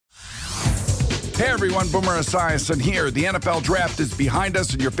Hey everyone, Boomer Esiason here. The NFL Draft is behind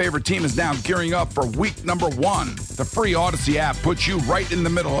us and your favorite team is now gearing up for week number 1. The free Odyssey app puts you right in the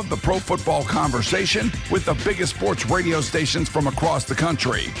middle of the pro football conversation with the biggest sports radio stations from across the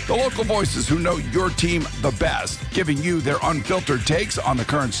country. The local voices who know your team the best, giving you their unfiltered takes on the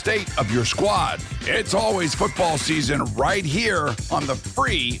current state of your squad. It's always football season right here on the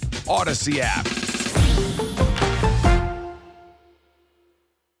free Odyssey app.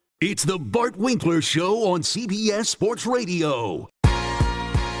 It's the Bart Winkler Show on CBS Sports Radio.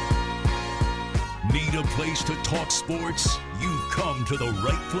 Need a place to talk sports? You've come to the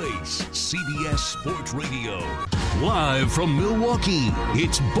right place. CBS Sports Radio. Live from Milwaukee,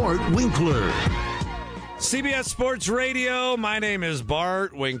 it's Bart Winkler. CBS Sports Radio. My name is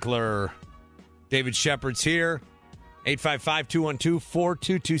Bart Winkler. David Shepard's here.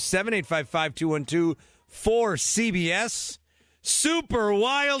 855-212-4227. 855-212-4CBS. Super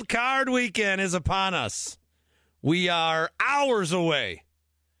Wild Card Weekend is upon us. We are hours away.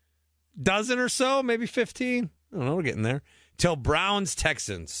 Dozen or so, maybe 15. I don't know, we're getting there. Till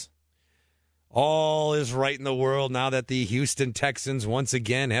Browns-Texans. All is right in the world now that the Houston Texans once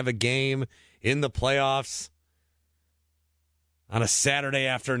again have a game in the playoffs on a Saturday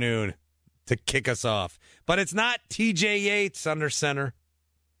afternoon to kick us off. But it's not TJ Yates under center.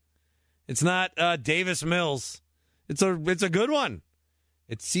 It's not Davis Mills. It's a good one.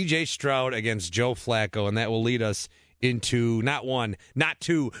 It's C.J. Stroud against Joe Flacco, and that will lead us into not 1, not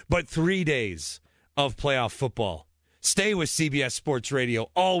 2, but 3 days of playoff football. Stay with CBS Sports Radio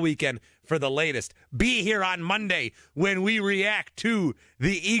all weekend for the latest. Be here on Monday when we react to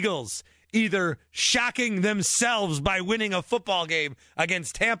the Eagles either shocking themselves by winning a football game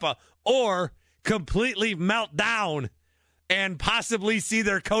against Tampa or completely melt down and possibly see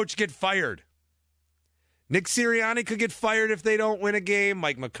their coach get fired. Nick Sirianni could get fired if they don't win a game.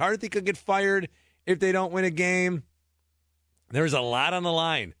 Mike McCarthy could get fired if they don't win a game. There's a lot on the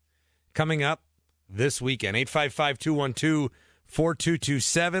line coming up this weekend.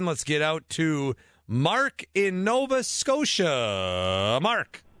 855-212-4227. Let's get out to Mark in Nova Scotia.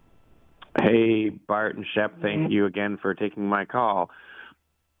 Mark. Hey, Bart and Shep, thank you again for taking my call.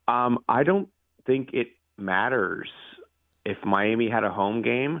 I don't think it matters if Miami had a home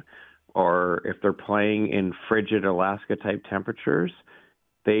game or if they're playing in frigid Alaska-type temperatures.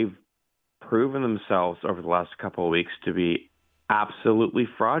 They've proven themselves over the last couple of weeks to be absolutely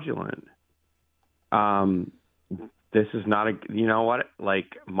fraudulent. This is not you know what?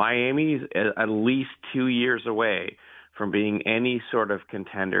 Like, Miami's at least 2 years away from being any sort of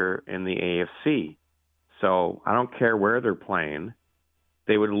contender in the AFC. So I don't care where they're playing.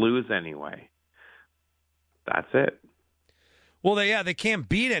 They would lose anyway. That's it. Well, they can't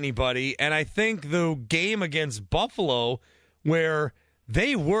beat anybody, and I think the game against Buffalo where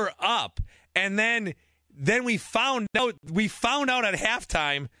they were up, and then we found out at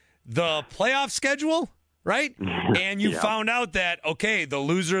halftime the playoff schedule, right? And you found out that, okay, the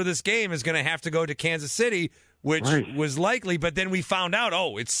loser of this game is going to have to go to Kansas City, which was likely, but then we found out,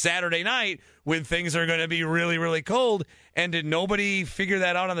 it's Saturday night when things are going to be really, really cold, and did nobody figure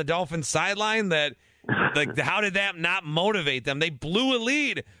that out on the Dolphins sideline that – like, how did that not motivate them? They blew a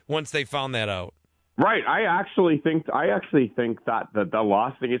lead once they found that out. Right. I actually think that the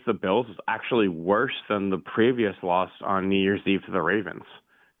loss against the Bills was actually worse than the previous loss on New Year's Eve to the Ravens.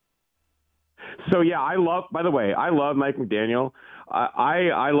 So yeah, I love Mike McDaniel.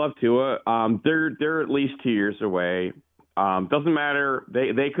 I love Tua. They're at least 2 years away. Doesn't matter.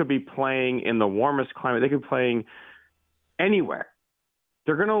 They could be playing in the warmest climate. They could be playing anywhere.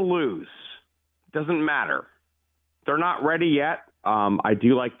 They're going to lose. Doesn't matter. They're not ready yet. I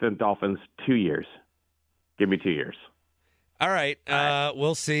do like the Dolphins 2 years. Give me 2 years. All right.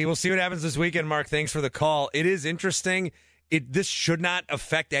 We'll see. We'll see what happens this weekend, Mark. Thanks for the call. It is interesting. This should not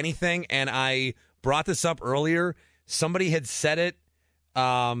affect anything, and I brought this up earlier. Somebody had said it.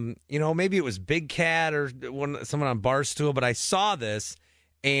 Maybe it was Big Cat or someone on Barstool, but I saw this,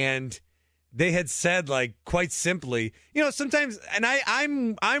 and they had said, like, quite simply, sometimes, and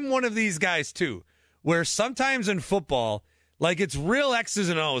I'm one of these guys too, where sometimes in football, like, it's real X's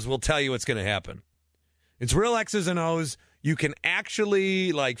and O's will tell you what's going to happen. It's real X's and O's. You can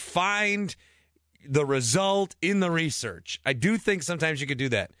actually, like, find the result in the research. I do think sometimes you could do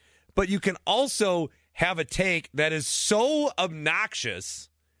that. But you can also have a take that is so obnoxious,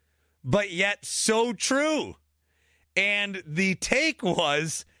 but yet so true. And the take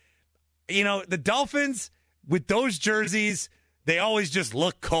was, the Dolphins, with those jerseys, they always just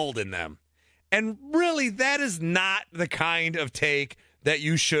look cold in them. And really, that is not the kind of take that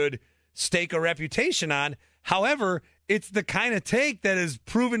you should stake a reputation on. However, it's the kind of take that is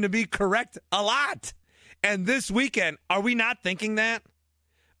proven to be correct a lot. And this weekend, are we not thinking that?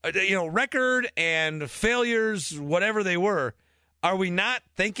 Record and failures, whatever they were, are we not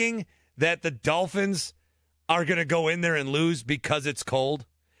thinking that the Dolphins are going to go in there and lose because it's cold?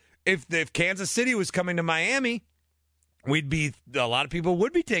 If Kansas City was coming to Miami, a lot of people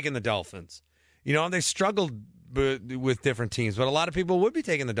would be taking the Dolphins. They struggled with different teams, but a lot of people would be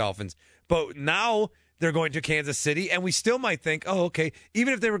taking the Dolphins. But now they're going to Kansas City, and we still might think, oh, okay.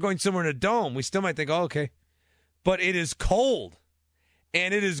 Even if they were going somewhere in a dome, we still might think, oh, okay. But it is cold,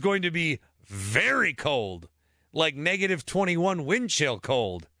 and it is going to be very cold, like negative 21 wind chill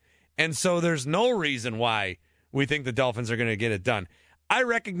cold. And so there's no reason why we think the Dolphins are going to get it done. I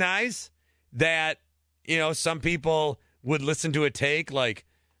recognize that, some people would listen to a take like,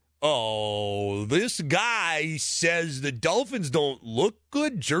 oh, this guy says the Dolphins don't look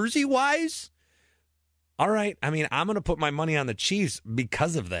good jersey-wise. All right, I'm going to put my money on the Chiefs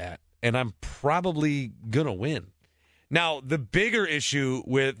because of that, and I'm probably going to win. Now, the bigger issue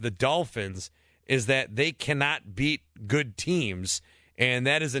with the Dolphins is that they cannot beat good teams, and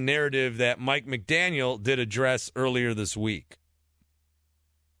that is a narrative that Mike McDaniel did address earlier this week.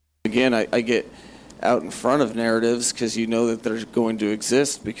 Again, I get out in front of narratives because you know that they're going to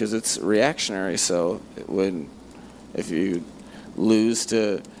exist because it's reactionary. So if you lose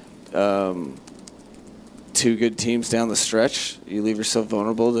to two good teams down the stretch, you leave yourself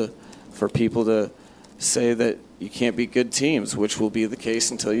vulnerable for people to say that you can't beat good teams, which will be the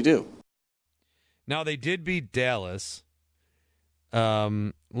case until you do. Now, they did beat Dallas.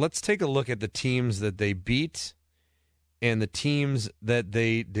 Let's take a look at the teams that they beat and the teams that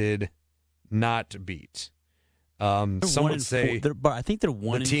they did not beat. Some would say, I think they're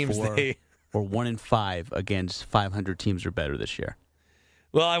 1-4 or 1-5 against 500 teams or better this year.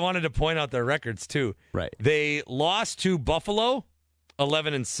 Well, I wanted to point out their records too. Right. They lost to Buffalo,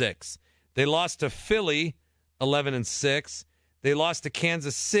 11-6. They lost to Philly, 11-6. They lost to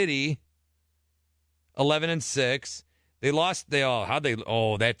Kansas City, 11-6. They lost.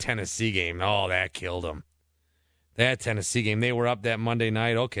 That Tennessee game. Oh, that killed them. That Tennessee game. They were up that Monday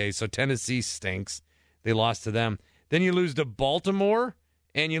night. Okay, so Tennessee stinks. They lost to them. Then you lose to Baltimore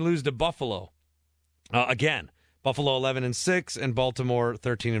and you lose to Buffalo. Again, Buffalo 11-6 and Baltimore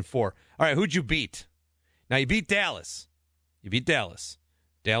 13-4. All right, who'd you beat? Now you beat Dallas.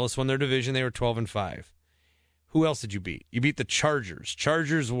 Dallas won their division. They were 12-5. Who else did you beat? You beat the Chargers.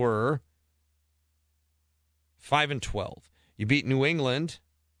 Chargers were 5-12. You beat New England.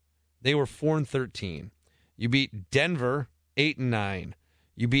 They were 4-13. You beat Denver 8-9.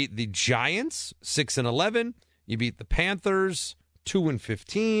 You beat the Giants 6-11. You beat the Panthers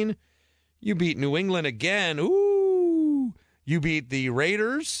 2-15. You beat New England again. Ooh. You beat the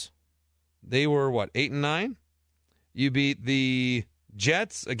Raiders. They were 8-9. You beat the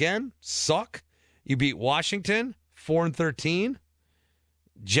Jets again. Suck. You beat Washington 4-13.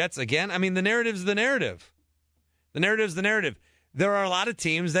 Jets again. I mean, the narrative's the narrative. The narrative's the narrative. There are a lot of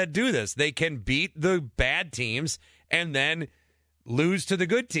teams that do this. They can beat the bad teams and then lose to the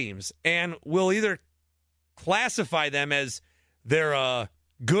good teams. And we'll either classify them as they're a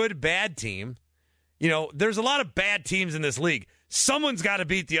good, bad team. There's a lot of bad teams in this league. Someone's got to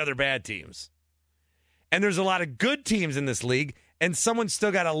beat the other bad teams. And there's a lot of good teams in this league, and someone's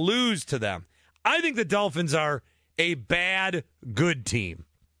still got to lose to them. I think the Dolphins are a bad, good team.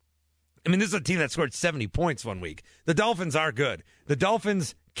 I mean, this is a team that scored 70 points one week. The Dolphins are good. The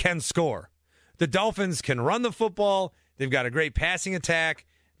Dolphins can score. The Dolphins can run the football. They've got a great passing attack.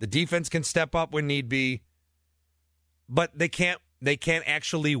 The defense can step up when need be. But they can't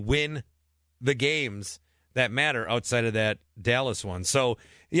actually win the games that matter outside of that Dallas one. So,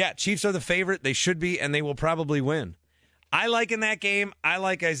 yeah, Chiefs are the favorite. They should be, and they will probably win. I like in that game, I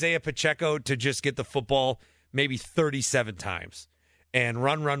like Isaiah Pacheco to just get the football maybe 37 times. And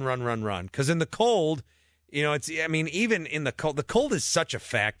run. Because in the cold, even in the cold is such a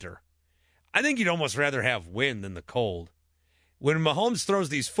factor. I think you'd almost rather have wind than the cold. When Mahomes throws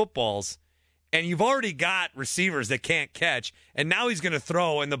these footballs, and you've already got receivers that can't catch, and now he's going to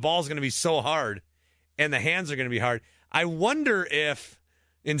throw, and the ball's going to be so hard, and the hands are going to be hard. I wonder if,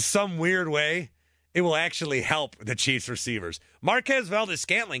 in some weird way, it will actually help the Chiefs receivers. Marquez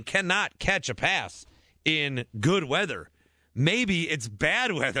Valdes-Scantling cannot catch a pass in good weather. Maybe it's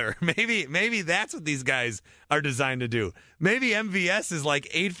bad weather. Maybe that's what these guys are designed to do. Maybe MVS is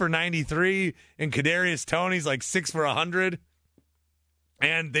 8 for 93 and Kadarius Toney's 6 for 100.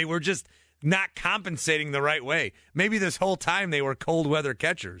 And they were just not compensating the right way. Maybe this whole time they were cold weather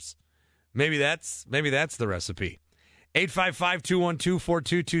catchers. Maybe that's the recipe.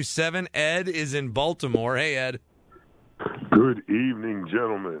 855-212-4227. Ed is in Baltimore. Hey, Ed. Good evening,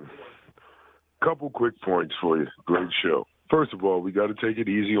 gentlemen. Couple quick points for you. Great show. First of all, we got to take it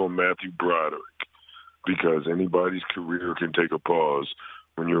easy on Matthew Broderick because anybody's career can take a pause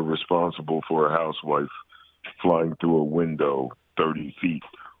when you're responsible for a housewife flying through a window 30 feet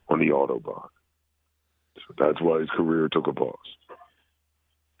on the Autobahn. So that's why his career took a pause.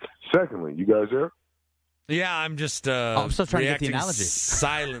 Secondly, you guys there? Yeah, I'm just I'm still trying to get the reacting analogy.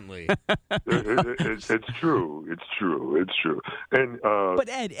 silently. It's true. It's true. And But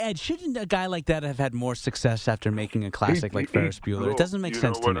Ed, shouldn't a guy like that have had more success after making a classic like Ferris Bueller? It doesn't make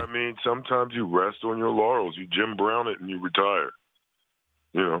sense to me. You know what I mean? Sometimes you rest on your laurels. You Jim Brown it and you retire.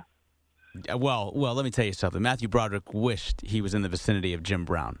 You know. Well, let me tell you something. Matthew Broderick wished he was in the vicinity of Jim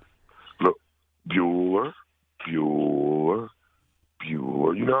Brown. Look, Bueller.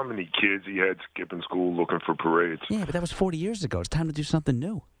 You know how many kids he had skipping school looking for parades? Yeah, but that was 40 years ago. It's time to do something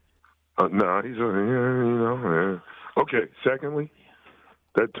new. No, he's Okay, secondly,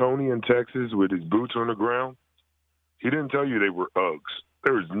 that Tony in Texas with his boots on the ground, he didn't tell you they were Uggs.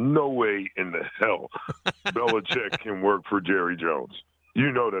 There is no way in the hell Belichick can work for Jerry Jones.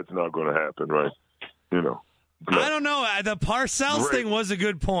 You know that's not going to happen, right? You know. I don't know. The Parcells thing was a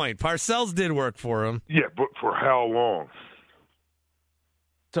good point. Parcells did work for him. Yeah, but for how long?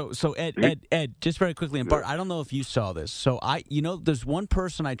 So Ed, just very quickly, and Bart, I don't know if you saw this. So there's one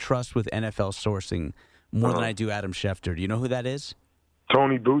person I trust with NFL sourcing more than I do Adam Schefter. Do you know who that is?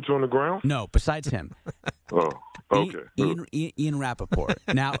 Tony Boots on the ground? No, besides him. Oh, okay. Ian Rappaport.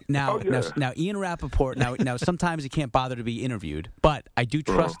 Now, Ian Rappaport. Now, sometimes he can't bother to be interviewed, but I do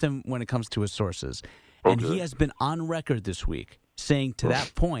trust him when it comes to his sources. And he has been on record this week saying to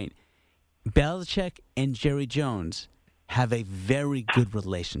that point, Belichick and Jerry Jones have a very good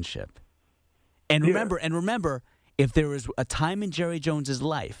relationship. And remember, if there was a time in Jerry Jones's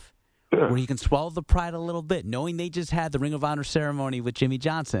life where he can swallow the pride a little bit, knowing they just had the Ring of Honor ceremony with Jimmy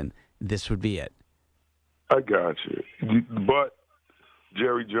Johnson, this would be it. I got you. But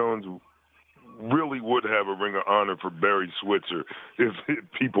Jerry Jones really would have a Ring of Honor for Barry Switzer if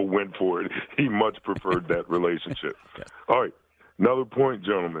people went for it. He much preferred that relationship. All right, another point,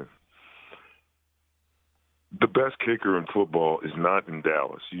 gentlemen. The best kicker in football is not in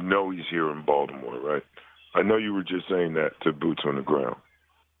Dallas. You know he's here in Baltimore, right? I know you were just saying that to Boots on the ground.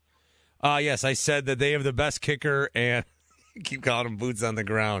 Yes, I said that they have the best kicker, and keep calling him Boots on the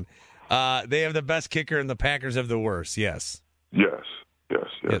ground. They have the best kicker, and the Packers have the worst. Yes. Yes.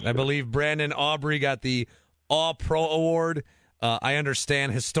 I believe Brandon Aubrey got the All-Pro award. I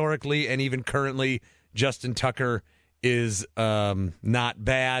understand historically and even currently, Justin Tucker is not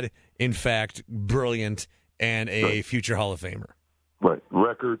bad. In fact, brilliant and a future Hall of Famer. Right.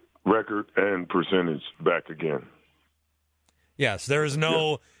 Record, and percentage back again. Yes, there is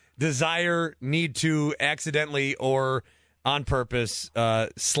no desire, need to accidentally or on purpose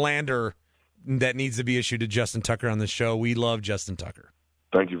slander that needs to be issued to Justin Tucker on the show. We love Justin Tucker.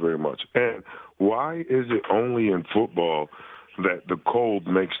 Thank you very much. And why is it only in football that the cold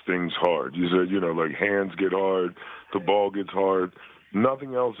makes things hard? You said, like hands get hard, the ball gets hard.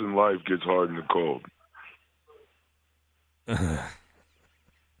 Nothing else in life gets hard in the cold. That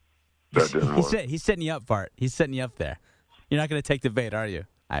didn't work. He's setting you up, Bart. He's setting you up there. You're not going to take the bait, are you?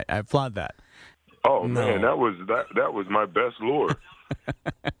 I applaud that. Oh, no. Man, that was my best lure.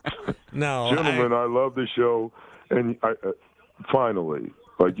 No. Gentlemen, I love the show. And finally,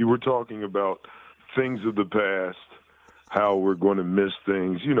 like you were talking about things of the past, how we're going to miss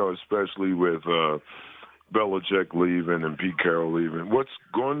things, especially with Belichick leaving and Pete Carroll leaving. What's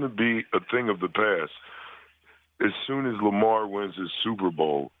going to be a thing of the past as soon as Lamar wins his Super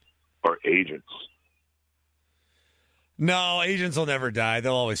Bowl are agents. No, agents will never die.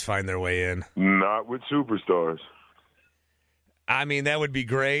 They'll always find their way in. Not with superstars. I mean, that would be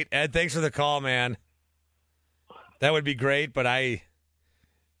great. Ed, thanks for the call, man. That would be great, but I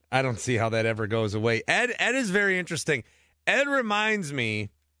don't see how that ever goes away. Ed is very interesting. Ed reminds me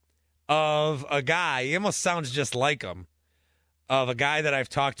of a guy, he almost sounds just like him, of a guy that I've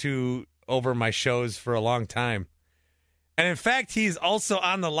talked to over my shows for a long time. And in fact, he's also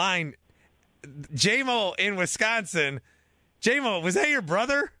on the line. J-Mo in Wisconsin. J-Mo, was that your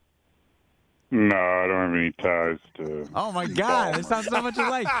brother? No, I don't have any ties to. Oh my God, it sounds so much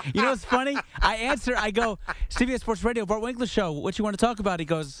alike. You know what's funny? I go, CBS Sports Radio, Bart Winkler Show. What you want to talk about? He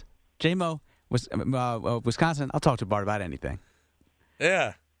goes, J-Mo, Wisconsin. I'll talk to Bart about anything.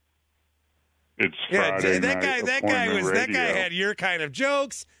 Yeah. It's Friday that night guy had your kind of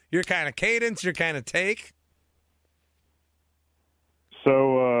jokes, your kind of cadence, your kind of take.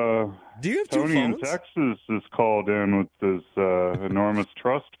 So, do you have two Tony phones? in Texas is called in with this enormous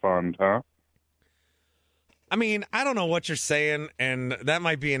trust fund, huh? I mean, I don't know what you're saying, and that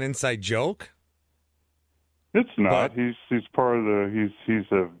might be an inside joke. It's not. He's part of the.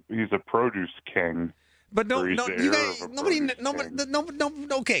 He's a produce king. But you guys, nobody.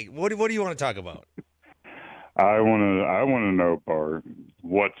 Okay, what do you want to talk about? I want to know, Bart,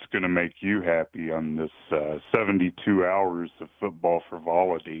 what's going to make you happy on this 72 hours of football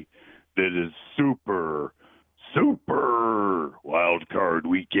frivolity that is super wild card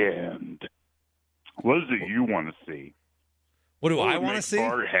weekend. What is it you want to see? What do I want to see?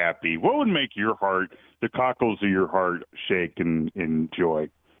 Bart happy. What would make your heart, the cockles of your heart, shake in joy?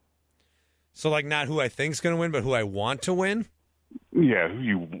 So, like, not who I think's going to win, but who I want to win? Yeah,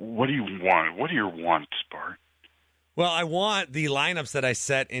 what do you want? What are your wants, Bart? Well, I want the lineups that I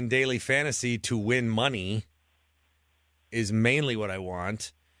set in daily fantasy to win money is mainly what I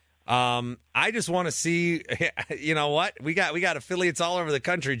want. I just want to see, you know what? We got affiliates all over the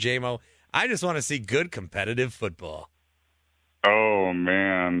country, J-Mo. I just want to see good competitive football. Oh,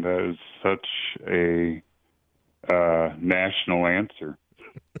 man, that is such a national answer.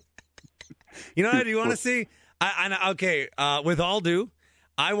 You know what you want to see? With all due,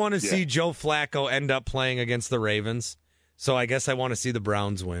 I want to see Joe Flacco end up playing against the Ravens. So I guess I want to see the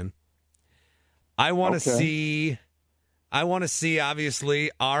Browns win. I want to see,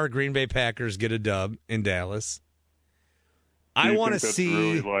 obviously, our Green Bay Packers get a dub in Dallas. I want to see.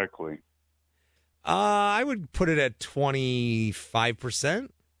 Really likely. I would put it at 25%.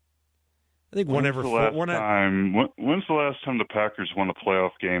 I think when's the last time the Packers won a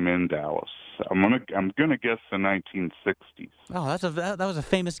playoff game in Dallas? I'm gonna guess the 1960s. Oh, that was a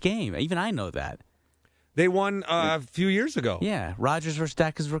famous game. Even I know that. They won a few years ago. Yeah, Rodgers versus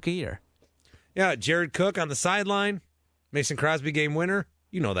Dak's rookie year. Yeah, Jared Cook on the sideline, Mason Crosby game winner.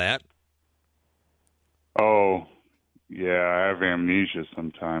 You know that. Oh, yeah, I have amnesia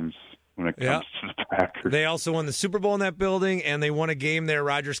sometimes when it comes to the Packers. They also won the Super Bowl in that building, and they won a game there.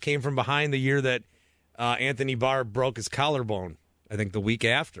 Rodgers came from behind the year that Anthony Barr broke his collarbone, I think the week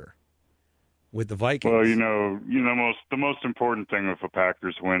after, with the Vikings. Well, the most important thing if a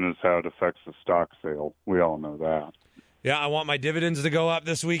Packers win is how it affects the stock sale. We all know that. Yeah, I want my dividends to go up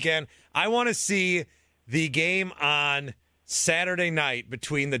this weekend. I want to see the game on Saturday night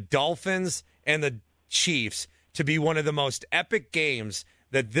between the Dolphins and the Chiefs to be one of the most epic games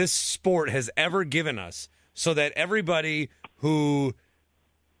that this sport has ever given us, so that everybody who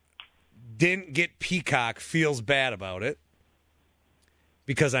didn't get Peacock feels bad about it.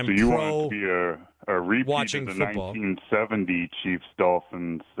 Because I'm so you want it to be a repeat watching of the football. 1970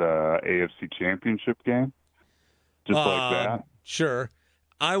 Chiefs-Dolphins AFC Championship game? Just like that? Sure.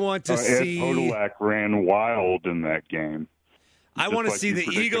 I want to Ed see... Podolak ran wild in that game. I want to see the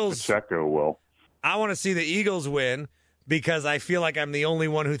Eagles... Pacheco will. I want to see the Eagles win because I feel like I'm the only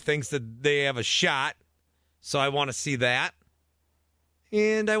one who thinks that they have a shot. So I want to see that.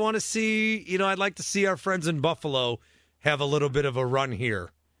 And I want to see, I'd like to see our friends in Buffalo have a little bit of a run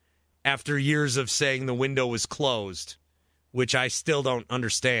here after years of saying the window was closed, which I still don't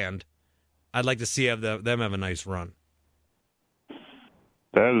understand. I'd like to see them have a nice run.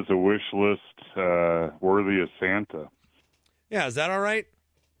 That is a wish list worthy of Santa. Yeah, is that all right?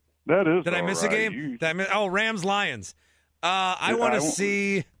 That is. Did I miss a game? Rams Lions. I want to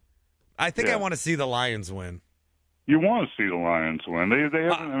see. I think I want to see the Lions win. You want to see the Lions win? They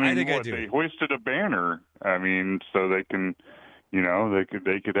haven't. I think I do. They hoisted a banner. So they can,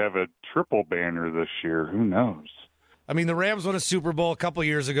 they could have a triple banner this year. Who knows? The Rams won a Super Bowl a couple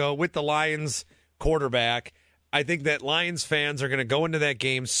years ago with the Lions quarterback. I think that Lions fans are going to go into that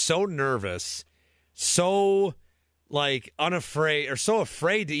game so nervous, so unafraid, or so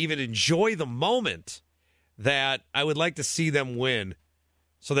afraid to even enjoy the moment, that I would like to see them win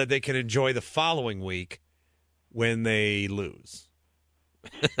so that they can enjoy the following week when they lose.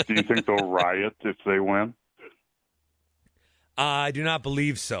 Do you think they'll riot if they win? I do not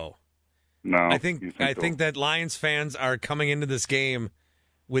believe so. No. I think that Lions fans are coming into this game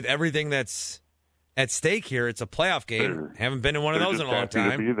with everything that's at stake here. It's a playoff game. Haven't been in one of those in a long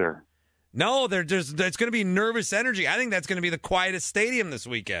time. To be there. No, there's going to be nervous energy. I think that's going to be the quietest stadium this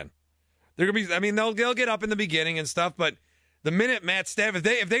weekend. They're going to be. They'll get up in the beginning and stuff, but the minute Matt Stafford,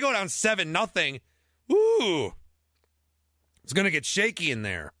 if they go down 7-0, ooh, it's going to get shaky in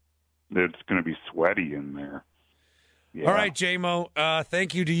there. It's going to be sweaty in there. Yeah. All right, J-Mo,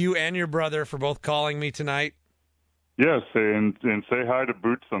 thank you to you and your brother for both calling me tonight. Yes, and say hi to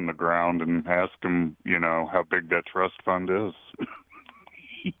Boots on the ground and ask him, how big that trust fund is.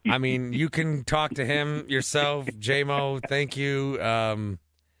 You can talk to him yourself, J-Mo. Thank you.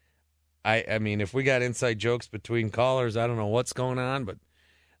 If we got inside jokes between callers, I don't know what's going on, but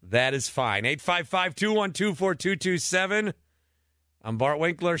that is fine. 855-212-4227. I'm Bart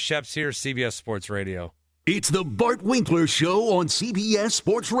Winkler. Shep's here, CBS Sports Radio. It's the Bart Winkler Show on CBS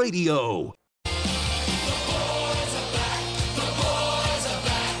Sports Radio.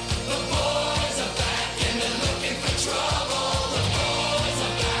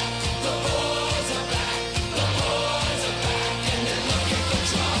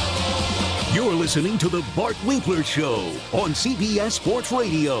 You're listening to the Bart Winkler Show on CBS Sports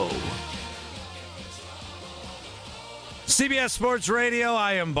Radio. CBS Sports Radio,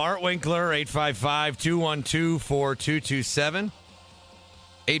 I am Bart Winkler, 855-212-4227.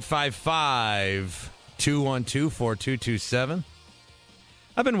 855-212-4227.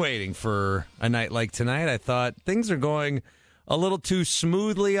 I've been waiting for a night like tonight. I thought things are going a little too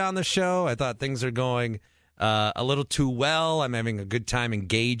smoothly on the show. I thought things are going a little too well. I'm having a good time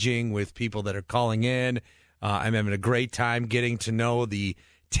engaging with people that are calling in. I'm having a great time getting to know the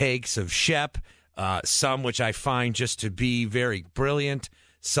takes of Shep, some which I find just to be very brilliant,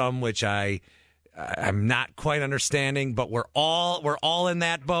 some which I'm not quite understanding, but we're all in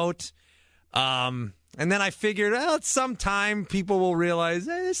that boat. And then I figured, at some time people will realize,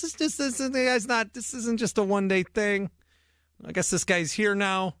 this isn't just a one-day thing. I guess this guy's here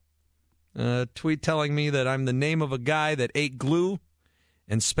now. Tweet telling me that I'm the name of a guy that ate glue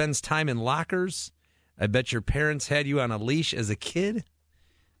and spends time in lockers. I bet your parents had you on a leash as a kid.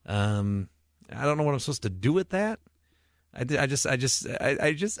 I don't know what I'm supposed to do with that. I just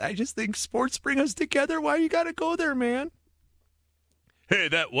think sports bring us together. Why you got to go there, man? Hey,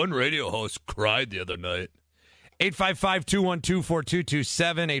 that one radio host cried the other night.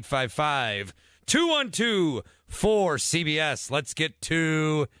 855-212-4227. 855-212-4CBS. Let's get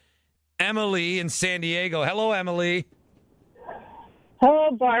to Emily in San Diego. Hello, Emily. Hello,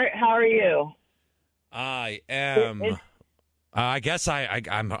 Bart. How are you? I am. I guess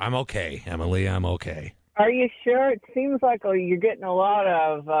I'm okay, Emily. I'm okay. Are you sure? It seems like you're getting a lot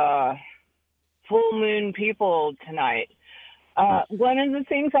of full moon people tonight. One of the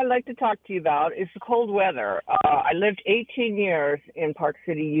things I'd like to talk to you about is the cold weather. I lived 18 years in Park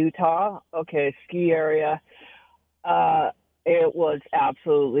City, Utah. Okay, ski area. It was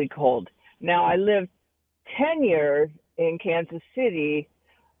absolutely cold. Now, I lived 10 years in Kansas City,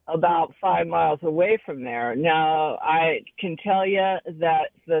 about 5 miles away from there. Now, I can tell you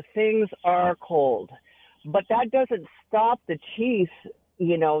that the things are cold, but that doesn't stop the Chiefs.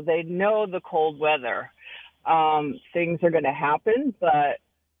 You know, they know the cold weather. Things are going to happen, but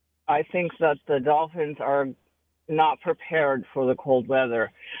I think that the Dolphins are not prepared for the cold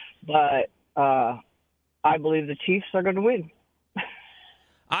weather. But I believe the Chiefs are going to win.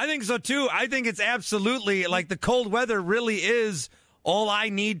 I think so, too. I think it's absolutely, like, the cold weather really is all I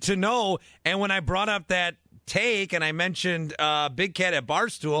need to know. And when I brought up that take and I mentioned Big Cat at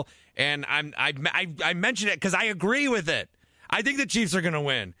Barstool, and I mentioned it because I agree with it. I think the Chiefs are going to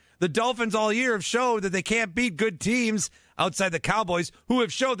win. The Dolphins all year have showed that they can't beat good teams outside the Cowboys, who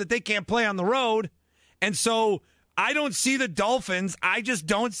have showed that they can't play on the road. And so I don't see the Dolphins. I just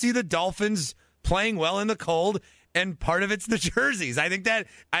don't see the Dolphins playing well in the cold, and part of it's the jerseys. I think that,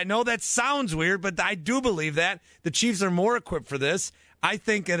 I know that sounds weird, but I do believe that the Chiefs are more equipped for this. I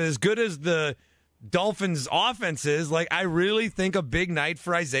think that as good as the Dolphins' offense is, like, I really think a big night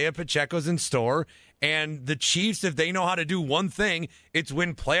for Isaiah Pacheco's in store. And the Chiefs, if they know how to do one thing, it's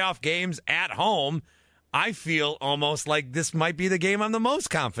win playoff games at home. I feel almost like this might be the game I'm the most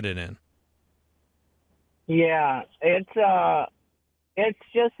confident in. Yeah, it's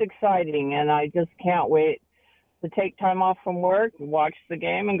just exciting, and I just can't wait to take time off from work, watch the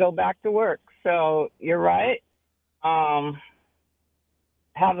game, and go back to work. So you're right. Have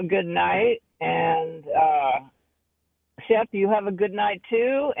a good night, and Shep, you have a good night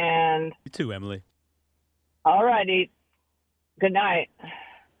too. And you too, Emily. All righty. Good night.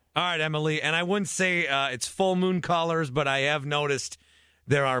 All right, Emily. And I wouldn't say it's full moon callers, but I have noticed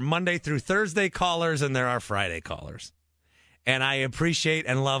there are Monday through Thursday callers and there are Friday callers. And I appreciate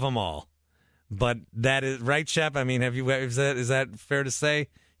and love them all. But that is right, Shep. I mean, is that fair to say?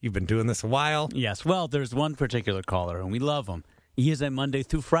 You've been doing this a while. Yes. Well, there's one particular caller, and we love him. He is a Monday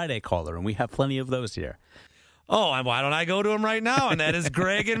through Friday caller, and we have plenty of those here. Oh, why don't I go to him right now? And that is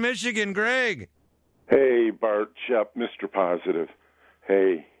Greg in Michigan. Greg. Hey, Bart, Shep, Mr. Positive.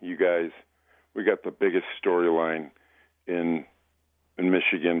 Hey, you guys, we got the biggest storyline in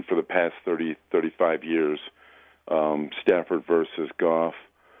Michigan for the past 30, 35 years. Stafford versus Goff.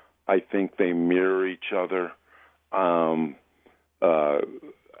 I think they mirror each other. I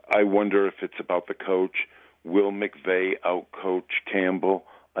wonder if it's about the coach. Will McVay outcoach Campbell?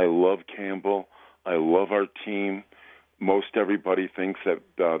 I love Campbell. I love our team. most everybody thinks that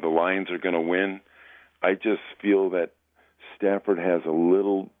the Lions are going to win. I just feel that Stafford has a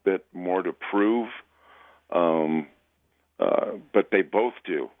little bit more to prove, but they both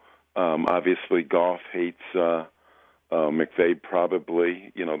do. Obviously, Goff hates McVay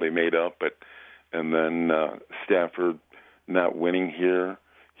probably. They made up, and then Stafford not winning here,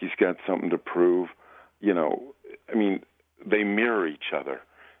 he's got something to prove. They mirror each other,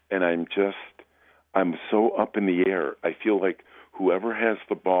 and I'm so up in the air. I feel like whoever has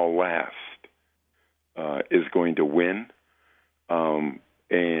the ball last is going to win.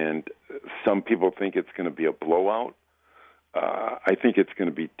 And some people think it's going to be a blowout. I think it's going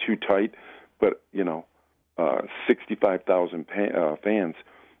to be too tight. But, 65,000 fans,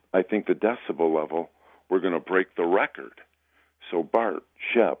 I think the decibel level, we're going to break the record. So, Bart,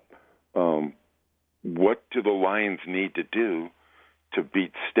 Shep, what do the Lions need to do to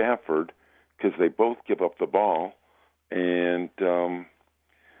beat Stafford? Because they both give up the ball. And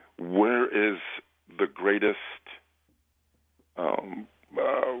where is the greatest,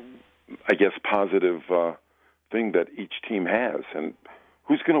 positive thing that each team has? And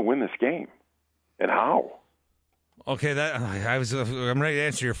who's going to win this game? And how? Okay, I'm ready to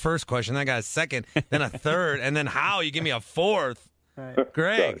answer your first question. I got a second, then a third, and then how? You give me a fourth. Right.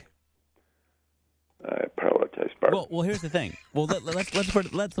 Greg. I apologize, Bart. Well, here's the thing. Well, let's put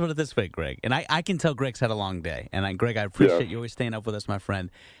it this way, Greg. And I can tell Greg's had a long day. And Greg, I appreciate you always staying up with us, my friend.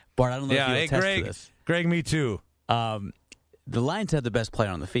 Bart, I don't know if you attest to this. Greg, me too. The Lions have the best player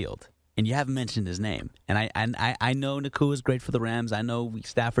on the field, and you haven't mentioned his name. And I know Nakua is great for the Rams. I know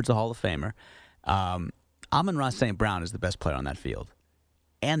Stafford's a Hall of Famer. Amon-Ra St. Brown is the best player on that field,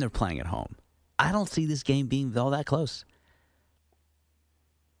 and they're playing at home. I don't see this game being all that close.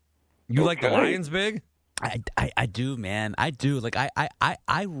 You like the Lions big? I do, man. I do. Like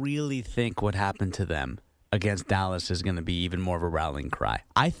I really think what happened to them against Dallas is going to be even more of a rallying cry.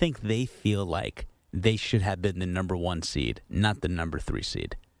 I think they feel like they should have been the number 1 seed, not the number 3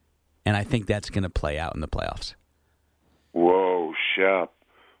 seed. And I think that's going to play out in the playoffs. Whoa, Shep.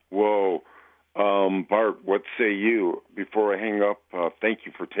 Whoa. Bart, what say you? Before I hang up, thank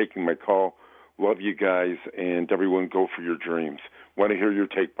you for taking my call. Love you guys, and everyone go for your dreams. Want to hear your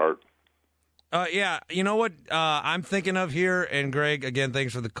take, Bart. Yeah, you know what I'm thinking of here, and Greg, again,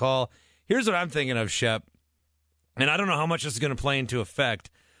 thanks for the call. Here's what I'm thinking of, Shep, and I don't know how much this is going to play into effect,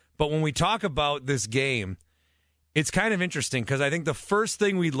 but when we talk about this game, it's kind of interesting because I think the first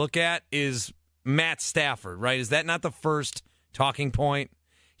thing we look at is Matt Stafford, right? Is that not the first talking point?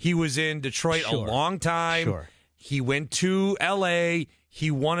 He was in Detroit a long time. Sure. He went to L.A.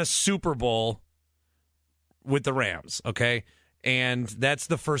 He won a Super Bowl with the Rams, okay? And that's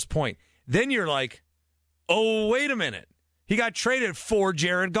the first point. Then you're like, oh, wait a minute. He got traded for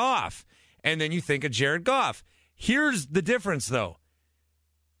Jerod Goff. And then you think of Jerod Goff. Here's the difference, though.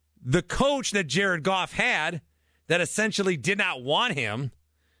 The coach that Jerod Goff had that essentially did not want him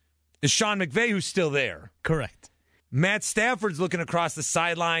is Sean McVay, who's still there. Correct. Matt Stafford's looking across the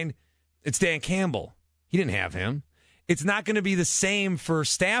sideline. It's Dan Campbell. He didn't have him. It's not going to be the same for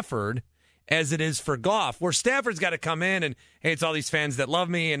Stafford as it is for Goff, where Stafford's got to come in and, hey, it's all these fans that love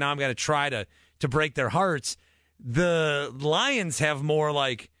me, and now I'm going to try to break their hearts. The Lions have more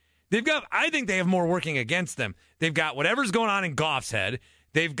I think they have more working against them. They've got whatever's going on in Goff's head.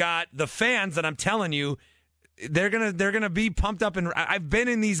 They've got the fans that I'm telling you, they're gonna be pumped up. And I've been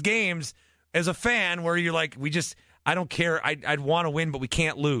in these games as a fan where you're like, I don't care. I'd want to win, but we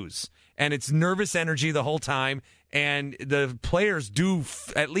can't lose. And it's nervous energy the whole time. And the players do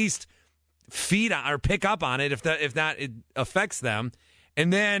at least feed on or pick up on it. If not, it affects them.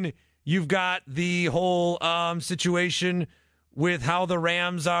 And then you've got the whole situation with how the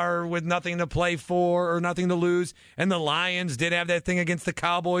Rams are with nothing to play for or nothing to lose. And the Lions did have that thing against the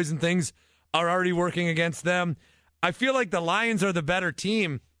Cowboys, and things are already working against them. I feel like the Lions are the better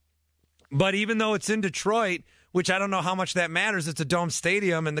team. But even though it's in Detroit, which I don't know how much that matters, it's a dome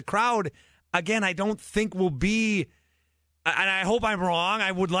stadium, and the crowd, again, I don't think will be, and I hope I'm wrong.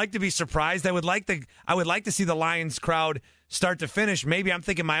 I would like to be surprised. I would like to see the Lions crowd start to finish. Maybe I'm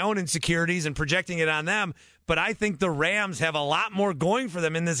thinking my own insecurities and projecting it on them, but I think the Rams have a lot more going for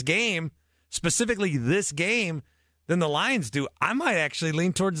them in this game, specifically this game, than the Lions do. I might actually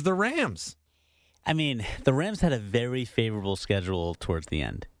lean towards the Rams. I mean, the Rams had a very favorable schedule towards the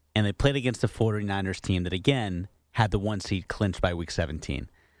end. And they played against a 49ers team that, again, had the 1 seed clinched by Week 17.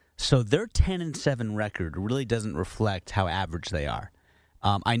 So their 10-7 record really doesn't reflect how average they are.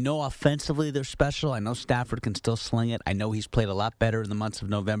 I know offensively they're special. I know Stafford can still sling it. I know he's played a lot better in the months of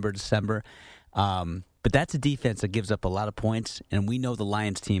November, December. But that's a defense that gives up a lot of points, and we know the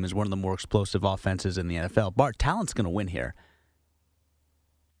Lions team is one of the more explosive offenses in the NFL. Bart, talent's going to win here.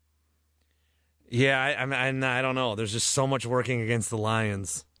 Yeah, I don't know. There's just so much working against the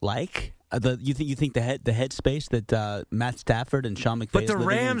Lions. Like you think the headspace that Matt Stafford and Sean McVay. But the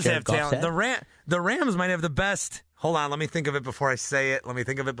Rams have talent. The Rams might have the best. Hold on, let me think of it before I say it.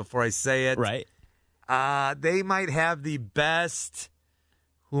 Right. They might have the best.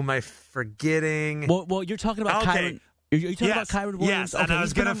 Who am I forgetting? Well, you're talking about Kyron. You're talking about Kyron Williams. Yes, and I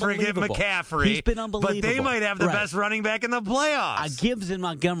was going to forgive McCaffrey. He's been unbelievable. But they might have the best running back in the playoffs. Gibbs and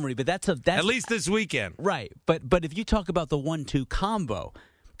Montgomery, but that's at least this weekend. Right. But if you talk about the 1-2 combo,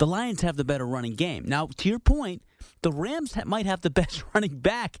 the Lions have the better running game. Now, to your point, the Rams might have the best running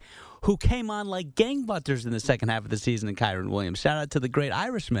back who came on like gangbusters in the second half of the season in Kyron Williams. Shout out to the great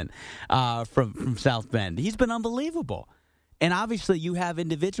Irishman from South Bend. He's been unbelievable. And obviously, you have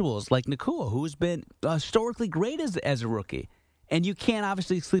individuals like Nakua, who's been historically great as a rookie. And you can't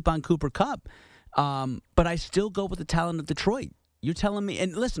obviously sleep on Cooper Kupp. But I still go with the talent of Detroit. You're telling me,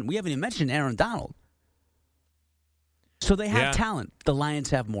 and listen, we haven't even mentioned Aaron Donald. So they have talent. The Lions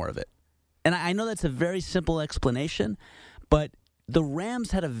have more of it. And I know that's a very simple explanation, but the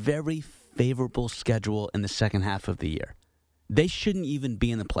Rams had a very favorable schedule in the second half of the year. They shouldn't even be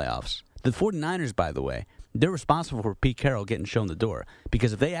in the playoffs. The 49ers, by the way, they're responsible for Pete Carroll getting shown the door,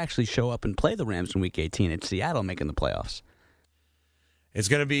 because if they actually show up and play the Rams in Week 18, it's Seattle making the playoffs. It's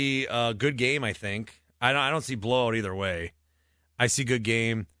going to be a good game, I think. I don't see blowout either way. I see good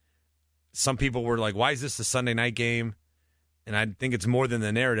game. Some people were like, why is this a Sunday night game? And I think it's more than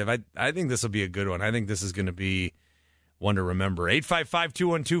the narrative. I think this will be a good one. I think this is going to be one to remember.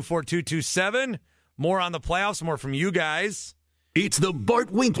 855-212-4227. More on the playoffs, more from you guys. It's the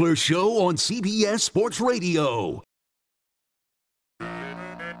Bart Winkler Show on CBS Sports Radio.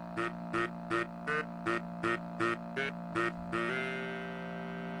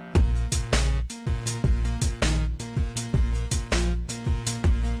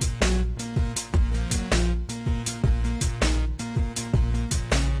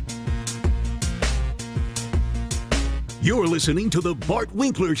 You're listening to the Bart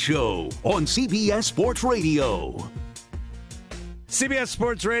Winkler Show on CBS Sports Radio. CBS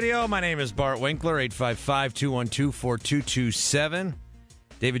Sports Radio, my name is Bart Winkler, 855-212-4227.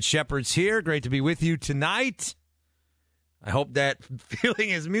 David Shepard's here. Great to be with you tonight. I hope that feeling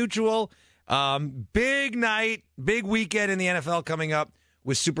is mutual. Big night, big weekend in the NFL coming up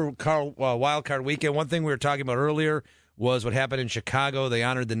with Super Wild Card Weekend. One thing we were talking about earlier was what happened in Chicago. They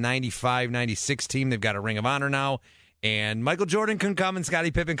honored the 95-96 team. They've got a Ring of Honor now. And Michael Jordan couldn't come, and Scottie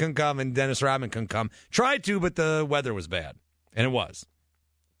Pippen couldn't come, and Dennis Rodman couldn't come. Tried to, but the weather was bad. And it was.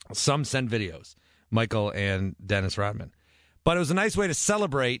 Some sent videos, Michael and Dennis Rodman. But it was a nice way to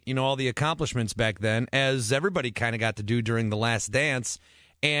celebrate, all the accomplishments back then, as everybody kind of got to do during The Last Dance.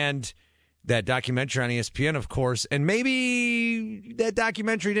 And that documentary on ESPN, of course. And maybe that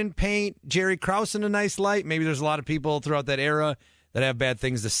documentary didn't paint Jerry Krause in a nice light. Maybe there's a lot of people throughout that era that have bad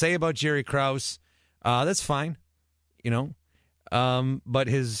things to say about Jerry Krause. That's fine, But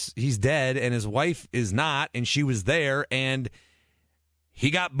he's dead, and his wife is not, and she was there, and he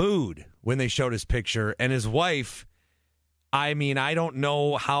got booed when they showed his picture. And his wife, I don't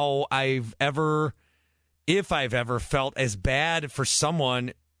know how if I've ever felt as bad for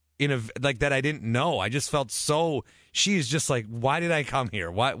someone like that I didn't know. I just felt so. She's just like, why did I come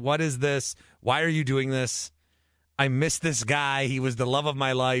here? What is this? Why are you doing this? I miss this guy. He was the love of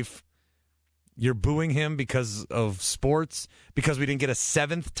my life. You're booing him because of sports? Because we didn't get a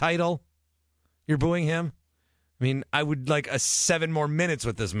 7th title? You're booing him? I would like 7 more minutes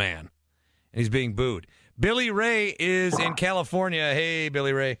with this man. And he's being booed. Billy Ray is in California. Hey,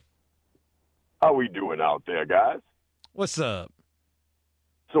 Billy Ray. How we doing out there, guys? What's up?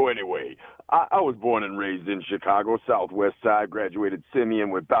 So anyway, I was born and raised in Chicago, Southwest Side, graduated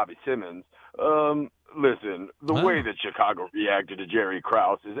Simeon with Bobby Simmons. Listen, the way that Chicago reacted to Jerry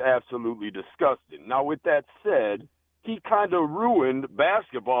Krause is absolutely disgusting. Now, with that said, he kind of ruined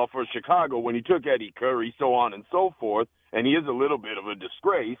basketball for Chicago when he took Eddie Curry, so on and so forth, and he is a little bit of a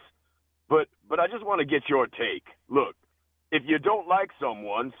disgrace. But I just want to get your take. Look, if you don't like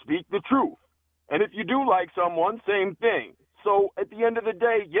someone, speak the truth. And if you do like someone, same thing. So at the end of the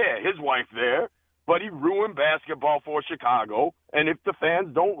day, yeah, his wife there, but he ruined basketball for Chicago. And if the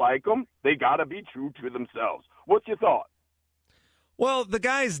fans don't like him, they got to be true to themselves. What's your thought? Well, the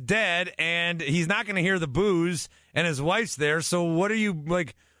guy's dead, and he's not going to hear the boos, and his wife's there. So what are you,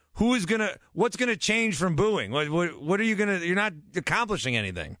 like, what's going to change from booing? What are you going to, you're not accomplishing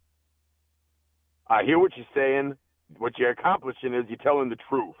anything. I hear what you're saying. What you're accomplishing is you're telling the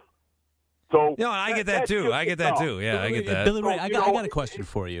truth. So no, I get that too. I get that too. Yeah, I get that. Billy Ray, I got a question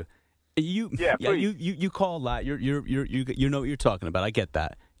for you. You call a lot. You know what you're talking about. I get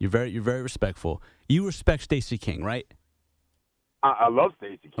that. You're very respectful. You respect Stacey King, right? I love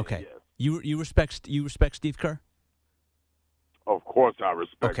Stacey King. Okay. Yes. You respect Steve Kerr? Of course, I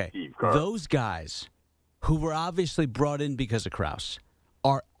respect Steve Kerr. Those guys who were obviously brought in because of Krause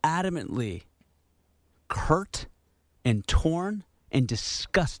are adamantly hurt and torn and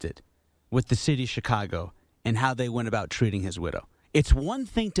disgusted with the city of Chicago and how they went about treating his widow. It's one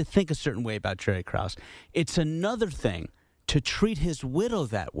thing to think a certain way about Jerry Krause. It's another thing to treat his widow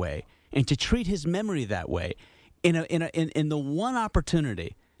that way and to treat his memory that way in the one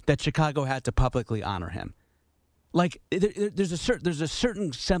opportunity that Chicago had to publicly honor him. Like there's a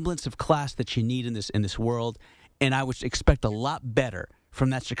certain semblance of class that you need in this world, and I would expect a lot better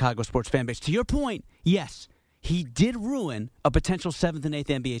from that Chicago sports fan base. To your point, yes, he did ruin a potential 7th and 8th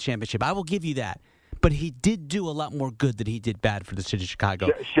NBA championship. I will give you that. But he did do a lot more good than he did bad for the city of Chicago,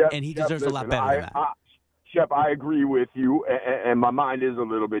 and he deserves a lot better than that. Shep, I agree with you, and my mind is a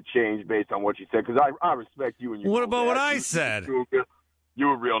little bit changed based on what you said, because I respect you. And what about what I said? You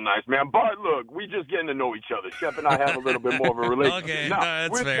were real nice, man. Bart, look, we just getting to know each other. Shep and I have a little bit more of a relationship. Okay, now,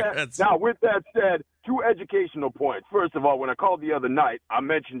 that's fair. Now, with that said, 2 educational points. First of all, when I called the other night, I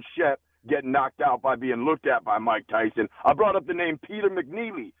mentioned Shep getting knocked out by being looked at by Mike Tyson. I brought up the name Peter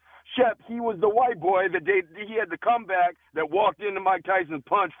McNeely. Shep, he was the white boy that he had the comeback that walked into Mike Tyson's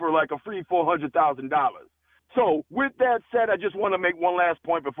punch for like a free $400,000. So, with that said, I just want to make one last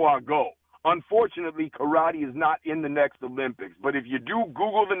point before I go. Unfortunately, karate is not in the next Olympics. But if you do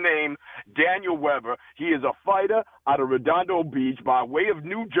Google the name Daniel Weber, he is a fighter out of Redondo Beach by way of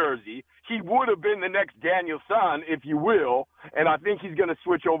New Jersey. He would have been the next Daniel San, if you will, and I think he's going to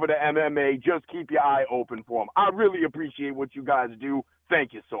switch over to MMA. Just keep your eye open for him. I really appreciate what you guys do.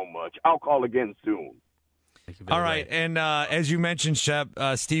 Thank you so much. I'll call again soon. All right, and as you mentioned, Shep,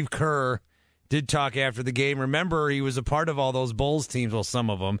 Steve Kerr did talk after the game. Remember, he was a part of all those Bulls teams, well, some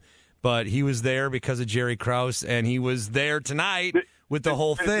of them, but he was there because of Jerry Krause, and he was there tonight with the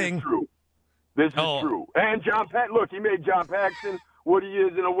whole thing. This is true. This is true. And John look, he made John Paxson what he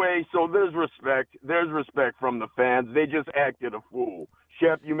is in a way, so there's respect. There's respect from the fans. They just acted a fool.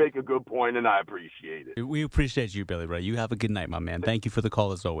 Shep, you make a good point, and I appreciate it. We appreciate you, Billy Ray. You have a good night, my man. Thank you for the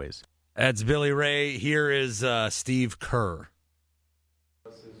call, as always. That's Billy Ray. Here is Steve Kerr.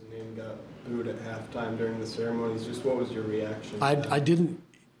 His name got booed at halftime during the ceremonies. Just what was your reaction? I didn't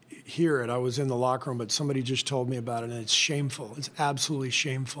hear it. I was in the locker room, but somebody just told me about it, and it's shameful. It's absolutely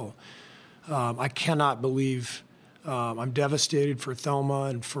shameful. I cannot believe. I'm devastated for Thelma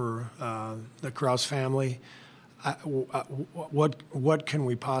and for the Krause family. What can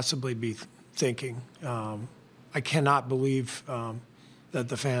we possibly be thinking? I cannot believe that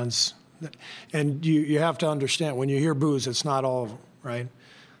the fans. And you have to understand, when you hear boos, it's not all of them, right?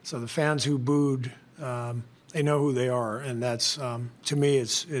 So the fans who booed, they know who they are, and that's to me,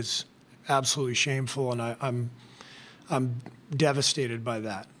 it's absolutely shameful, and I'm devastated by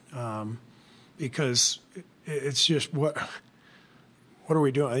that because it's just what are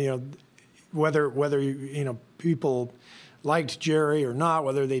we doing? You know, whether people liked Jerry or not,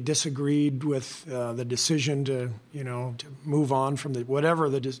 whether they disagreed with the decision to move on from whatever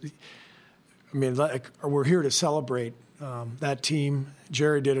the. I mean, we're here to celebrate that team.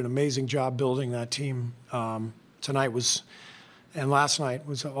 Jerry did an amazing job building that team. Tonight and last night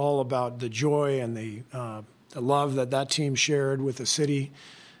was all about the joy and the love that team shared with the city.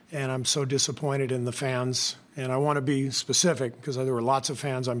 And I'm so disappointed in the fans. And I want to be specific because there were lots of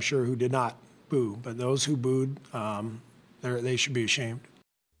fans, I'm sure, who did not boo. But those who booed, they should be ashamed.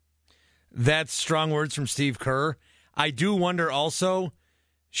 That's strong words from Steve Kerr. I do wonder also,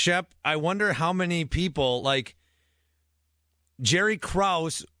 Shep, I wonder how many people, like Jerry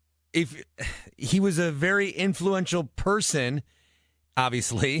Krause, if he was a very influential person,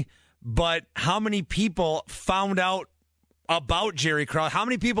 obviously, but how many people found out about Jerry Krause? How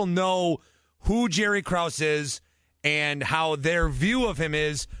many people know who Jerry Krause is and how their view of him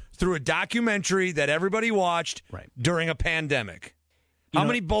is through a documentary that everybody watched during a pandemic? How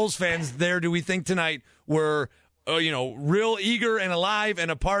many Bulls fans there do we think tonight were, real eager and alive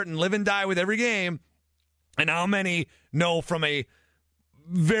and a part and live and die with every game? And how many know from a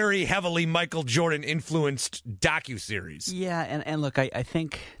very heavily Michael Jordan influenced docuseries? Yeah, and look, I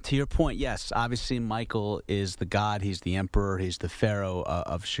think to your point, yes, obviously Michael is the god, he's the emperor, he's the pharaoh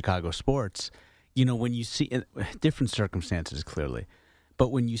of Chicago sports. When you see different circumstances, clearly, but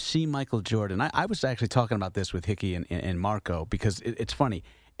when you see Michael Jordan, I was actually talking about this with Hickey and Marco because it's funny.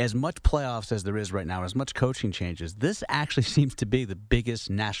 as much playoffs as there is right now, as much coaching changes, this actually seems to be the biggest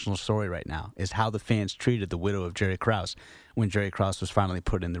national story right now, is how the fans treated the widow of Jerry Krause when Jerry Krause was finally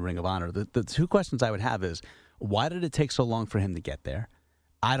put in the Ring of Honor. The two questions I would have is, why did it take so long for him to get there?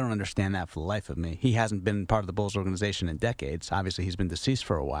 I don't understand that for the life of me. He hasn't been part of the Bulls organization in decades. Obviously, he's been deceased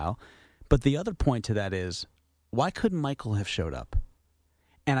for a while. But the other point to that is, why couldn't Michael have showed up?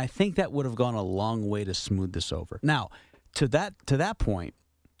 And I think that would have gone a long way to smooth this over. Now, to that point,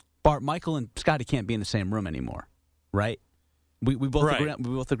 Bart, Michael and Scotty can't be in the same room anymore, right? We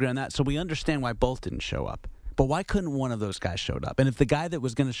both agree on that. So we understand why both didn't show up. But why couldn't one of those guys showed up? And if the guy that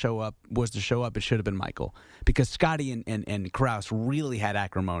was going to show up was to show up, it should have been Michael. Because Scotty and Krause really had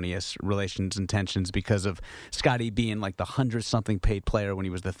acrimonious relations and tensions because of Scotty being like the 100-something paid player when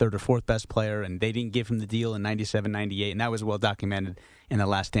he was the third or fourth best player, and they didn't give him the deal in 97, 98, and that was well documented in The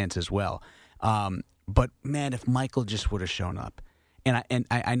Last Dance as well. But, man, if Michael just would have shown up. And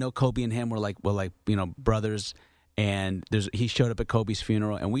I know Kobe and him were like brothers. And he showed up at Kobe's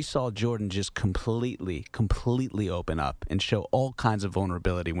funeral, and we saw Jordan just completely open up and show all kinds of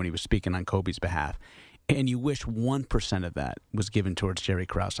vulnerability when he was speaking on Kobe's behalf. And you wish 1% of that was given towards Jerry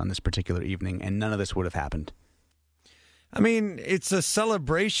Krause on this particular evening, and none of this would have happened. I mean, it's a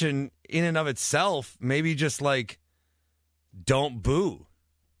celebration in and of itself. Maybe just like, don't boo.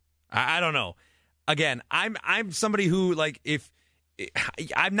 I don't know. Again, I'm somebody who, like, if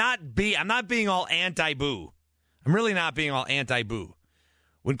I'm not being all anti-boo. I'm really not being all anti-boo.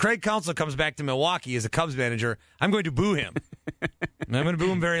 When Craig Counsell comes back to Milwaukee as a Cubs manager, I'm going to boo him. And I'm going to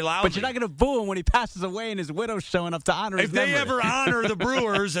boo him very loudly. But you're not going to boo him when he passes away and his widow's showing up to honor his memory. If they ever honor the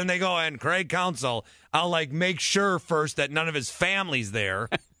Brewers and they go, and Craig Counsell, I'll make sure first that none of his family's there.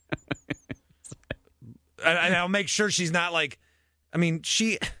 And I'll make sure she's not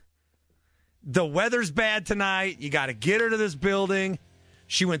the weather's bad tonight. You got to get her to this building.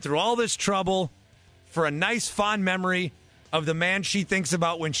 She went through all this trouble for a nice, fond memory of the man she thinks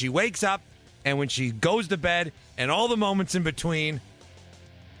about when she wakes up and when she goes to bed and all the moments in between.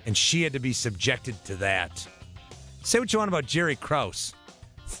 And she had to be subjected to that. Say what you want about Jerry Krause.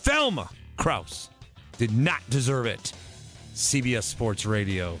 Thelma Krause did not deserve it. CBS Sports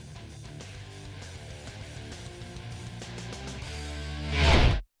Radio.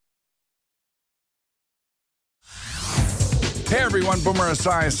 Hey everyone, Boomer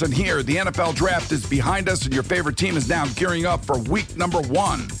Esiason here. The NFL Draft is behind us and your favorite team is now gearing up for week number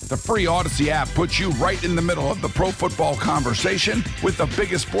 1. The free Odyssey app puts you right in the middle of the pro football conversation with the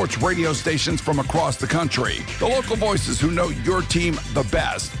biggest sports radio stations from across the country. The local voices who know your team the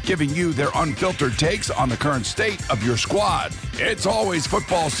best, giving you their unfiltered takes on the current state of your squad. It's always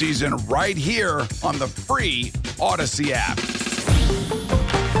football season right here on the free Odyssey app.